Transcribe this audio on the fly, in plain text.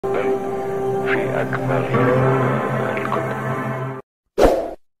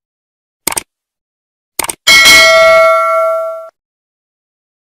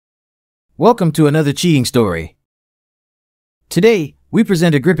Welcome to another cheating story. Today, we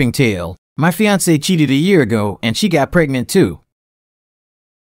present a gripping tale. My fiancée cheated a year ago and she got pregnant too.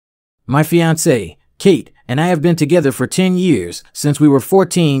 My fiancée, Kate, and I have been together for 10 years, since we were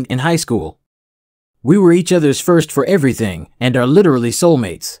 14 in high school. We were each other's first for everything and are literally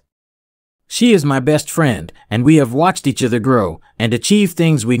soulmates. She is my best friend, and we have watched each other grow and achieve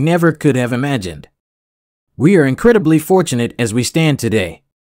things we never could have imagined. We are incredibly fortunate as we stand today.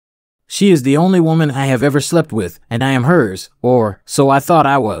 She is the only woman I have ever slept with, and I am hers, or so I thought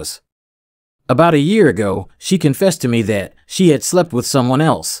I was. About a year ago, she confessed to me that she had slept with someone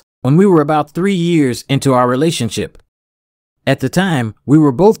else when we were about 3 years into our relationship. At the time, we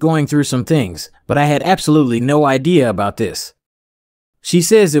were both going through some things, but I had absolutely no idea about this. She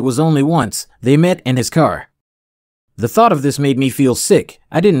says it was only once they met in his car. The thought of this made me feel sick.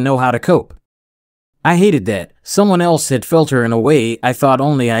 I didn't know how to cope. I hated that someone else had felt her in a way I thought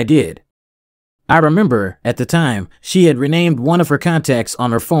only I did. I remember, at the time, she had renamed one of her contacts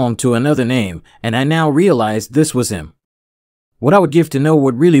on her phone to another name, and I now realized this was him. What I would give to know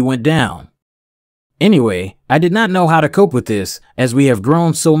what really went down. Anyway, I did not know how to cope with this, as we have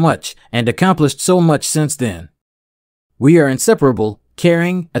grown so much and accomplished so much since then. We are inseparable,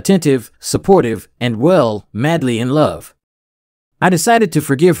 caring, attentive, supportive, and well, madly in love. I decided to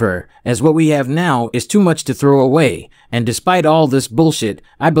forgive her, as what we have now is too much to throw away, and despite all this bullshit,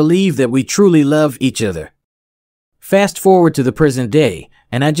 I believe that we truly love each other. Fast forward to the present day,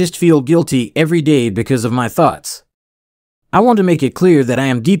 and I just feel guilty every day because of my thoughts. I want to make it clear that I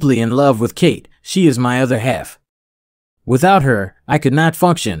am deeply in love with Kate. She is my other half. Without her, I could not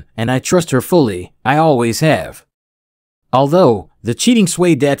function, and I trust her fully. I always have. Although the cheating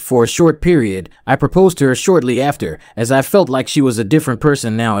swayed that for a short period, I proposed to her shortly after, as I felt like she was a different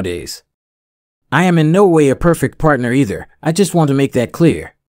person nowadays. I am in no way a perfect partner either. I just want to make that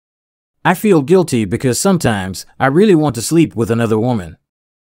clear. I feel guilty because sometimes I really want to sleep with another woman.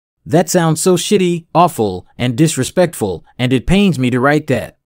 That sounds so shitty, awful, and disrespectful, and it pains me to write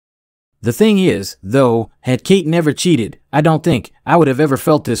that. The thing is, though, had Kate never cheated, I don't think I would have ever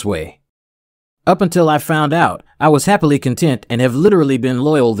felt this way. Up until I found out, I was happily content and have literally been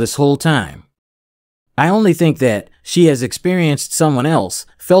loyal this whole time. I only think that she has experienced someone else,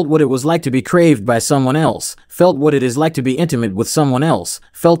 felt what it was like to be craved by someone else, felt what it is like to be intimate with someone else,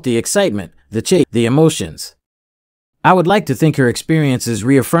 felt the excitement, the chase, the emotions. I would like to think her experiences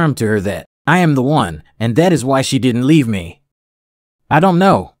reaffirmed to her that I am the one, and that is why she didn't leave me. I don't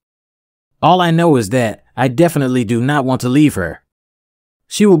know. All I know is that I definitely do not want to leave her.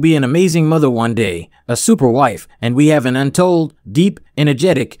 She will be an amazing mother one day, a super wife, and we have an untold, deep,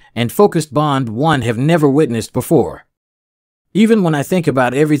 energetic, and focused bond one have never witnessed before. Even when I think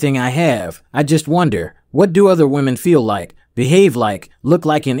about everything I have, I just wonder, what do other women feel like, behave like, look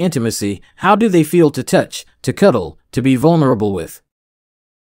like in intimacy? How do they feel to touch, to cuddle, to be vulnerable with?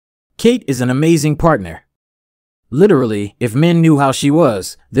 Kate is an amazing partner. Literally, if men knew how she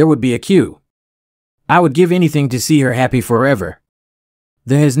was, there would be a queue. I would give anything to see her happy forever.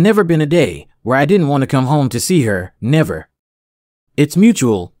 There has never been a day where I didn't want to come home to see her, never. It's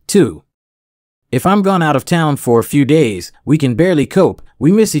mutual, too. If I'm gone out of town for a few days, we can barely cope,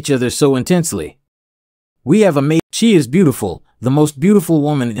 we miss each other so intensely. We have she is beautiful, the most beautiful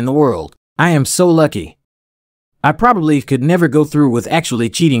woman in the world. I am so lucky. I probably could never go through with actually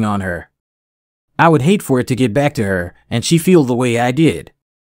cheating on her. I would hate for it to get back to her, and she feel the way I did.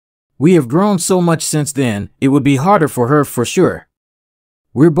 We have grown so much since then, it would be harder for her for sure.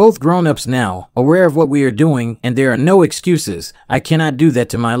 We're both grown-ups now, aware of what we are doing, and there are no excuses. I cannot do that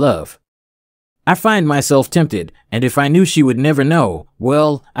to my love. I find myself tempted, and if I knew she would never know,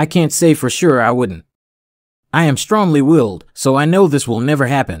 well, I can't say for sure I wouldn't. I am strongly willed, so I know this will never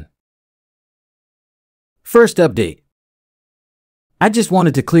happen. First update. I just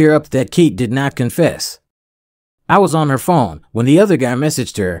wanted to clear up that Kate did not confess. I was on her phone when the other guy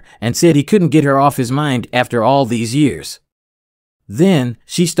messaged her and said he couldn't get her off his mind after all these years. Then,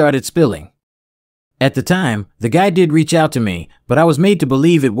 she started spilling. At the time, the guy did reach out to me, but I was made to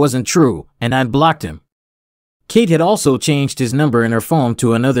believe it wasn't true, and I'd blocked him. Kate had also changed his number in her phone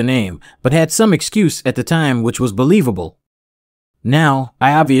to another name, but had some excuse at the time which was believable. Now,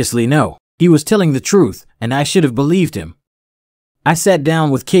 I obviously know. He was telling the truth, and I should have believed him. I sat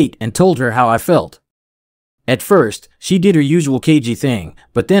down with Kate and told her how I felt. At first, she did her usual cagey thing,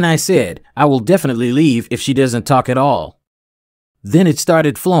 but then I said, I will definitely leave if she doesn't talk at all. Then it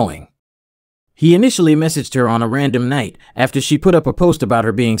started flowing. He initially messaged her on a random night after she put up a post about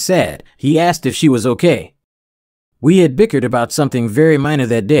her being sad. He asked if she was okay. We had bickered about something very minor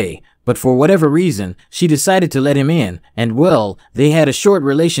that day, but for whatever reason, she decided to let him in, and well, they had a short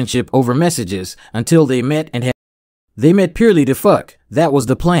relationship over messages until they met They met purely to fuck. That was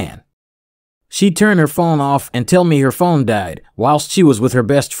the plan. She'd turn her phone off and tell me her phone died whilst she was with her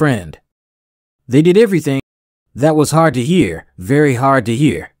best friend. They did everything. That was hard to hear, very hard to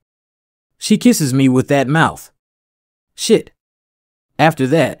hear. She kisses me with that mouth. Shit. After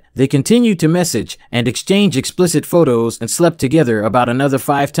that, they continued to message and exchange explicit photos and slept together about another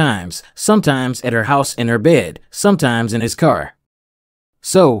 5 times, sometimes at her house in her bed, sometimes in his car.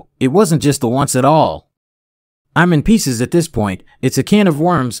 So, it wasn't just the once at all. I'm in pieces at this point. It's a can of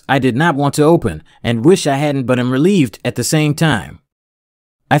worms I did not want to open, and wish I hadn't, but am relieved at the same time.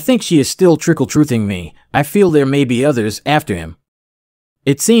 I think she is still trickle-truthing me. I feel there may be others after him.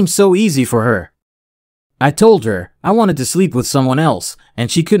 It seems so easy for her. I told her I wanted to sleep with someone else,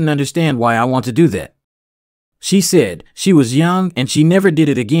 and she couldn't understand why I want to do that. She said she was young and she never did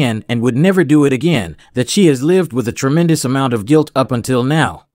it again and would never do it again, that she has lived with a tremendous amount of guilt up until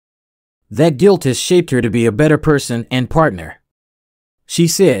now. That guilt has shaped her to be a better person and partner. She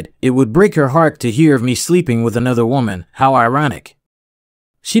said it would break her heart to hear of me sleeping with another woman. How ironic.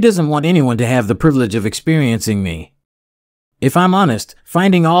 She doesn't want anyone to have the privilege of experiencing me. If I'm honest,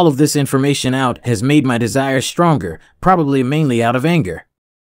 finding all of this information out has made my desires stronger, probably mainly out of anger.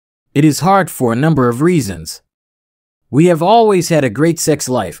 It is hard for a number of reasons. We have always had a great sex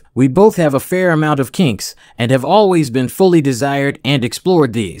life, we both have a fair amount of kinks, and have always been fully desired and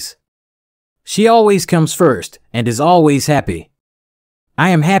explored these. She always comes first, and is always happy. I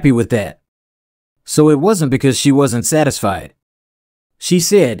am happy with that. So it wasn't because she wasn't satisfied. She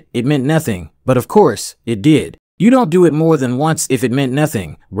said it meant nothing, but of course, it did. You don't do it more than once if it meant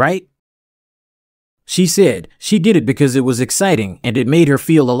nothing, right? She said she did it because it was exciting and it made her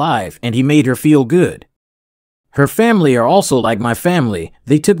feel alive and he made her feel good. Her family are also like my family.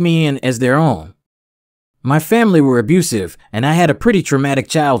 They took me in as their own. My family were abusive and I had a pretty traumatic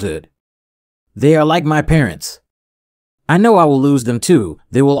childhood. They are like my parents. I know I will lose them too.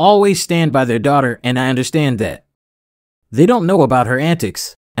 They will always stand by their daughter and I understand that. They don't know about her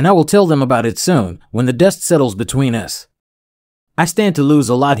antics, and I will tell them about it soon, when the dust settles between us. I stand to lose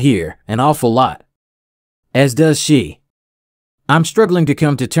a lot here, an awful lot. As does she. I'm struggling to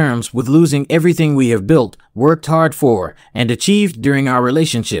come to terms with losing everything we have built, worked hard for, and achieved during our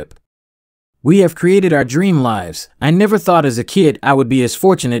relationship. We have created our dream lives. I never thought as a kid I would be as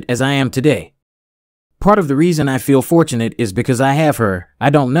fortunate as I am today. Part of the reason I feel fortunate is because I have her. I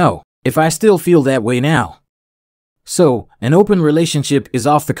don't know if I still feel that way now. So, an open relationship is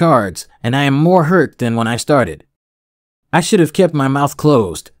off the cards, and I am more hurt than when I started. I should have kept my mouth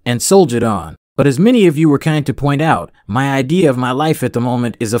closed and soldiered on, but as many of you were kind to point out, my idea of my life at the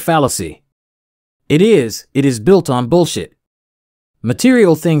moment is a fallacy. It is built on bullshit.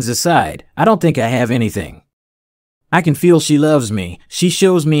 Material things aside, I don't think I have anything. I can feel she loves me. She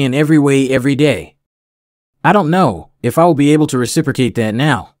shows me in every way every day. I don't know if I will be able to reciprocate that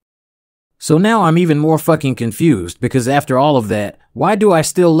now. So now I'm even more fucking confused because after all of that, why do I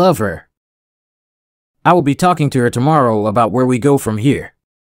still love her? I will be talking to her tomorrow about where we go from here.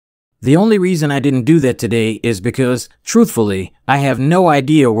 The only reason I didn't do that today is because, truthfully, I have no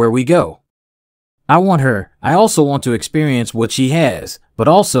idea where we go. I want her. I also want to experience what she has, but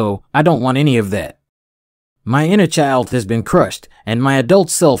also, I don't want any of that. My inner child has been crushed, and my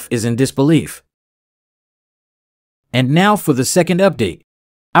adult self is in disbelief. And now for the second update.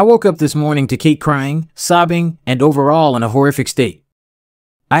 I woke up this morning to Kate crying, sobbing, and overall in a horrific state.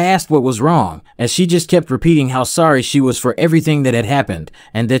 I asked what was wrong, as she just kept repeating how sorry she was for everything that had happened,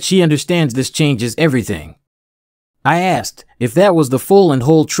 and that she understands this changes everything. I asked if that was the full and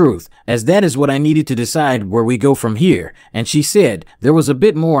whole truth, as that is what I needed to decide where we go from here, and she said there was a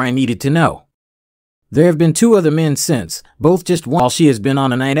bit more I needed to know. There have been 2 other men since, both just while she has been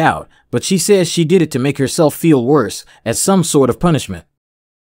on a night out, but she says she did it to make herself feel worse, as some sort of punishment.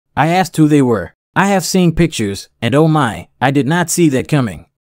 I asked who they were. I have seen pictures, and oh my, I did not see that coming.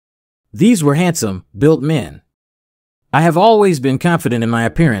 These were handsome, built men. I have always been confident in my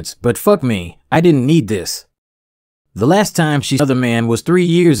appearance, but fuck me, I didn't need this. The last time she saw the man was 3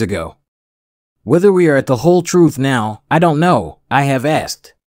 years ago. Whether we are at the whole truth now, I don't know. I have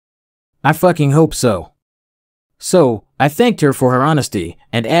asked. I fucking hope so. So, I thanked her for her honesty,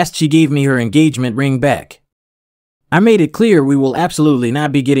 and asked she gave me her engagement ring back. I made it clear we will absolutely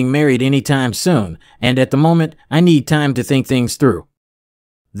not be getting married anytime soon, and at the moment, I need time to think things through.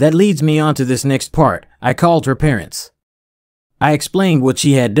 That leads me on to this next part. I called her parents. I explained what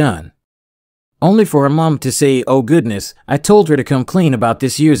she had done. only for her mom to say, "Oh goodness, I told her to come clean about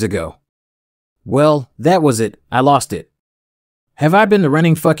this years ago." Well, that was it, I lost it. Have I been the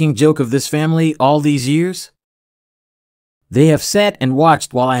running fucking joke of this family all these years? They have sat and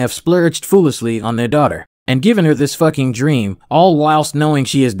watched while I have splurged foolishly on their daughter, and given her this fucking dream, all whilst knowing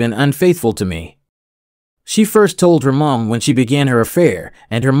she has been unfaithful to me. She first told her mom when she began her affair,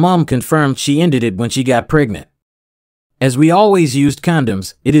 and her mom confirmed she ended it when she got pregnant. As we always used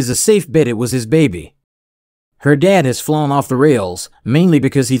condoms, it is a safe bet it was his baby. Her dad has flown off the rails, mainly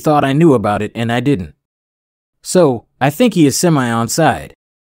because he thought I knew about it and I didn't. So, I think he is semi-on side.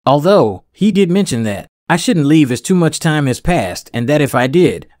 Although, he did mention that I shouldn't leave as too much time has passed and that if I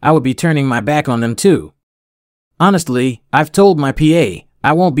did, I would be turning my back on them too. Honestly, I've told my PA,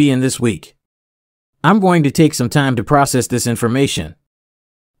 I won't be in this week. I'm going to take some time to process this information.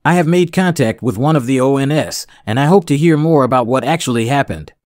 I have made contact with one of the ONS, and I hope to hear more about what actually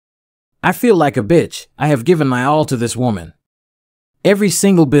happened. I feel like a bitch. I have given my all to this woman. Every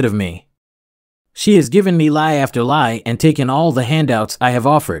single bit of me. She has given me lie after lie and taken all the handouts I have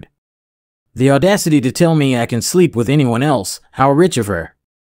offered. The audacity to tell me I can sleep with anyone else, how rich of her.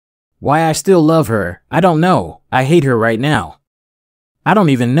 Why I still love her, I don't know. I hate her right now. I don't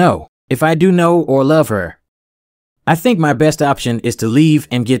even know if I do know or love her. I think my best option is to leave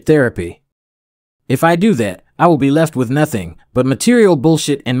and get therapy. If I do that, I will be left with nothing but material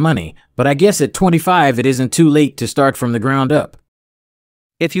bullshit and money, but I guess at 25 it isn't too late to start from the ground up.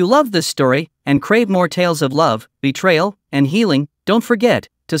 If you love this story and crave more tales of love, betrayal, and healing, don't forget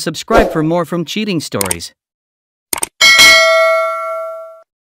to subscribe for more from Cheating Stories.